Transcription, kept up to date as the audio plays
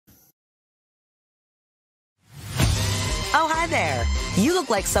Oh, hi there. You look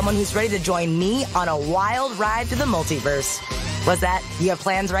like someone who's ready to join me on a wild ride through the multiverse. What's that? You have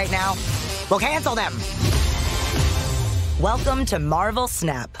plans right now? Well, cancel them. Welcome to Marvel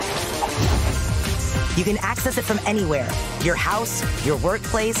Snap. You can access it from anywhere. Your house, your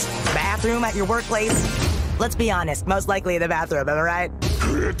workplace, bathroom at your workplace. Let's be honest, most likely the bathroom, am I right?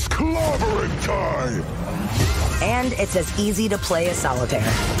 It's clobbering time! And it's as easy to play as solitaire.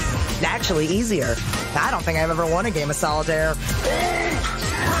 Actually, easier. I don't think I've ever won a game of solitaire.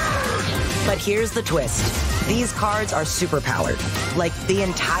 But here's the twist. These cards are superpowered. Like the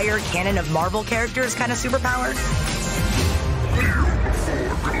entire canon of Marvel characters kind of superpowered.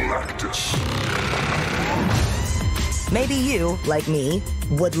 Before Galactus. Maybe you, like me,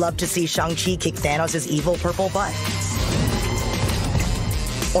 would love to see Shang-Chi kick Thanos' evil purple butt.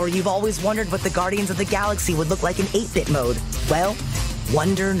 Or you've always wondered what the Guardians of the Galaxy would look like in 8-bit mode. Well,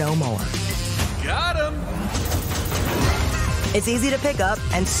 wonder no more. Got him! It's easy to pick up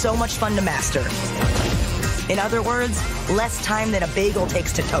and so much fun to master. In other words, less time than a bagel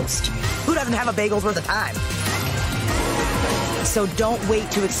takes to toast. Who doesn't have a bagel's worth of time? So don't wait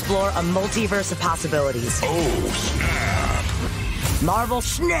to explore a multiverse of possibilities. Oh, snap! Marvel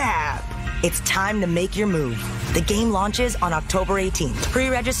Snap! It's time to make your move. The game launches on October 18th.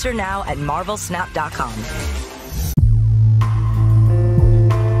 Pre-register now at marvelsnap.com.